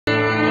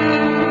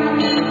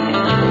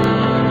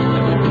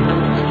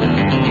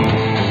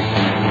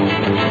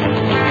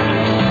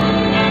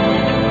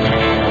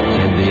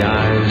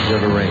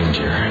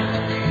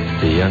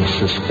The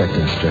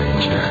unsuspecting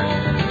stranger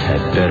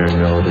had better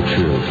know the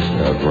truth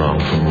of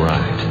wrong from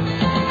right.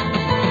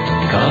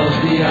 'Cause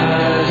the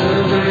eyes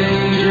of the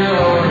ranger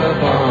are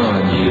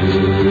upon you.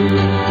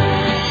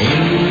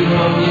 Any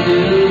wrong you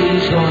do,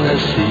 he's gonna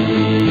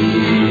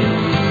see.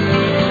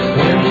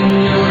 When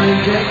you're in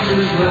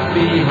Texas, look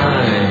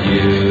behind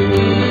you,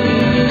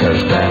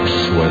 'cause that's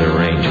where the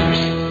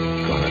ranger's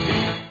gonna be.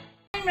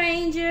 Hi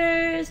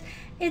Rangers,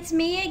 it's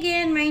me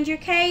again, Ranger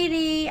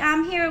Katie.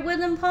 I'm here at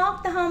Woodland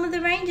Park, the home of the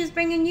Rangers,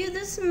 bringing you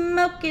the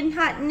smoking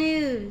hot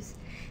news.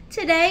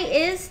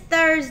 Today is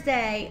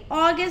Thursday,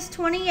 August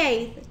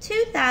 28th,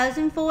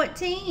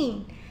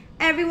 2014.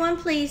 Everyone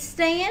please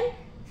stand,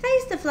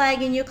 face the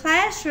flag in your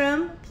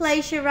classroom,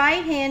 place your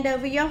right hand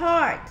over your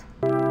heart.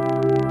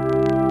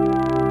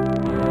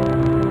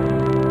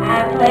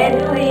 I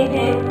pledge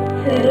allegiance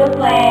to the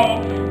flag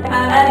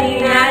of the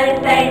United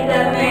States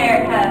of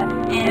America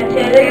and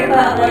to the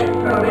republic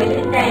for which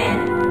it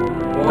stands,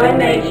 one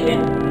nation,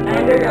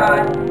 under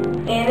God,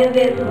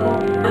 indivisible,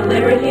 with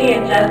liberty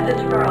and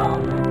justice for all.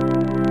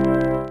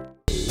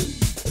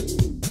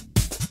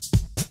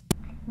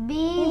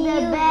 Be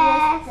the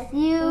best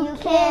you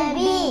can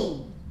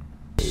be.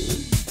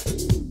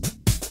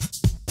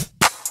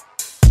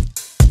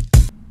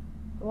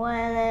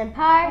 Woodland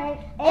Park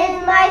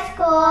is my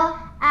school.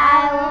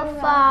 I will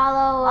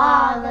follow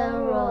all the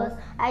rules.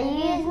 I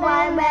use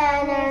my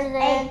manners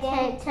and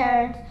take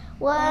turns.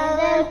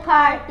 Woodland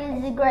Park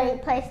is a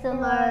great place to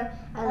learn.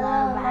 I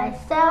love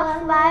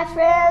myself, my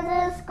friends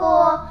in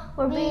school.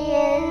 We're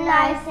being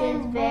nice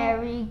is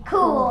very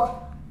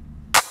cool.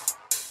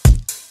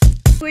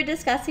 We're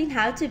discussing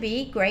how to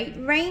be great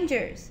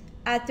Rangers.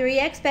 Our 3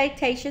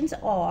 expectations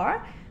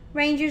are: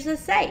 Rangers are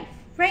safe,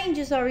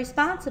 Rangers are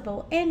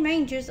responsible, and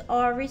Rangers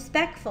are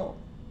respectful.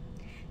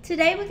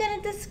 Today we're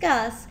going to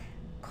discuss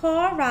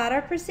car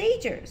rider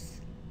procedures.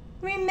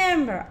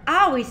 Remember,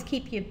 always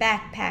keep your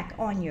backpack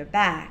on your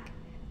back.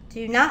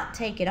 Do not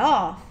take it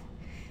off.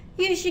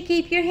 You should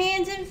keep your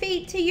hands and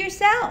feet to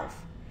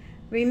yourself.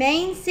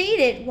 Remain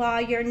seated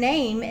while your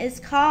name is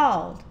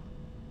called.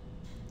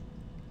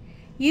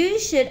 You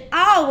should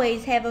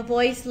always have a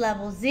voice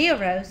level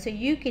 0 so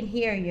you can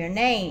hear your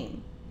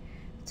name.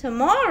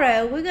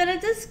 Tomorrow we're going to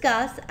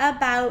discuss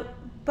about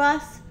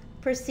bus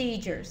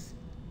procedures.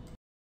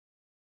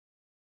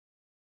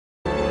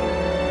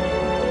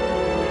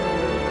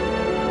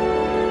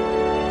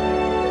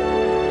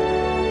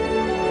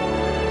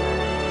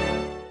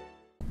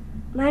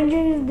 My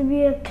dream is to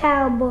be a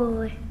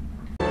cowboy.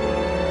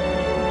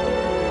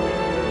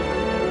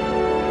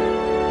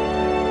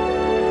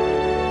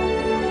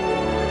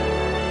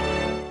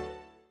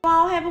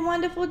 All have a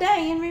wonderful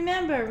day, and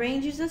remember,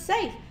 Rangers are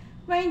safe,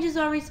 Rangers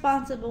are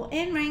responsible,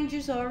 and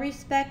Rangers are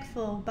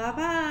respectful.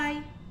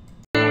 Bye-bye.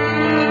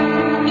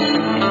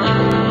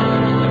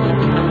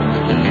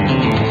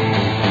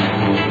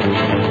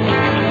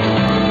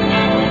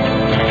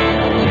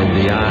 In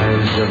the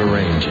eyes of a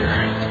ranger,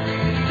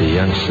 the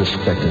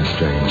unsuspecting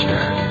stranger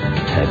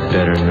had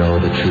better know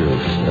the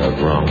truth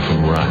of wrong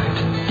from right.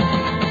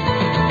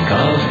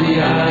 'Cause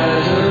the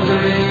eyes of the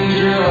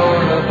ranger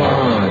are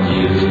upon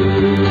you.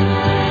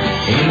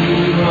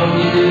 Any wrong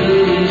you do,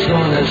 he's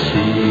gonna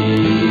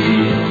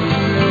see.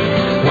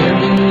 When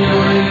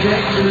you're in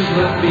Texas,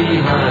 look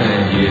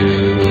behind you,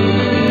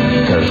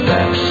 'cause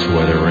that's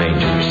where the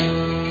ranger's